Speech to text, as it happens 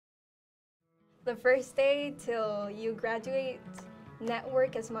The first day till you graduate,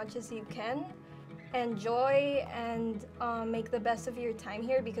 network as much as you can, enjoy and make the best of your time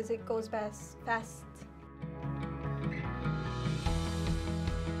here because it goes fast.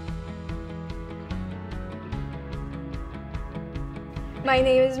 My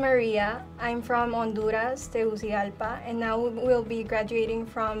name is Maria. I'm from Honduras, Tegucigalpa, and now we'll be graduating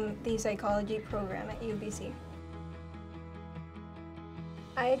from the psychology program at UBC.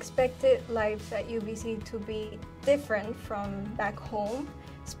 I expected life at UBC to be different from back home,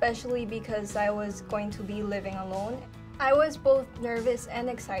 especially because I was going to be living alone. I was both nervous and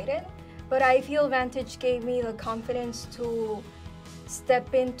excited, but I feel Vantage gave me the confidence to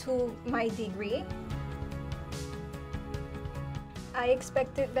step into my degree. I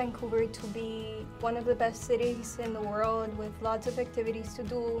expected Vancouver to be one of the best cities in the world with lots of activities to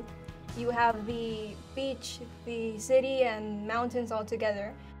do. You have the beach, the city, and mountains all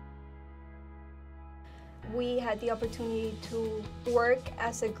together. We had the opportunity to work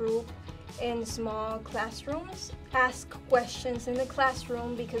as a group in small classrooms, ask questions in the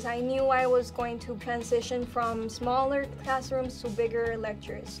classroom because I knew I was going to transition from smaller classrooms to bigger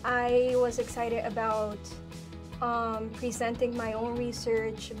lectures. I was excited about presenting my own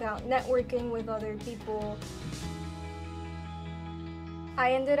research, about networking with other people.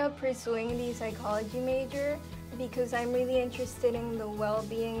 I ended up pursuing the psychology major because I'm really interested in the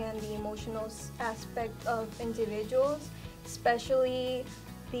well-being and the emotional aspect of individuals, especially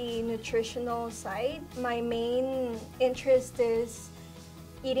the nutritional side. My main interest is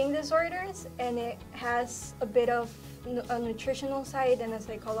eating disorders, and it has a bit of a nutritional side and a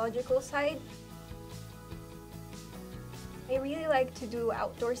psychological side. I really like to do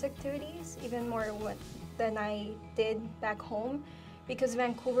outdoors activities, even more than I did back home, because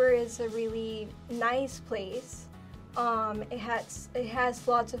Vancouver is a really nice place. It has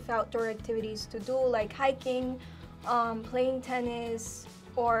lots of outdoor activities to do, like hiking, playing tennis,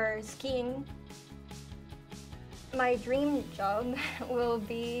 or skiing. My dream job will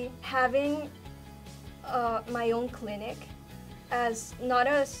be having my own clinic, not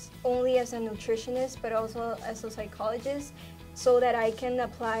only as a nutritionist, but also as a psychologist, so that I can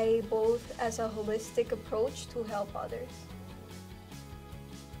apply both as a holistic approach to help others.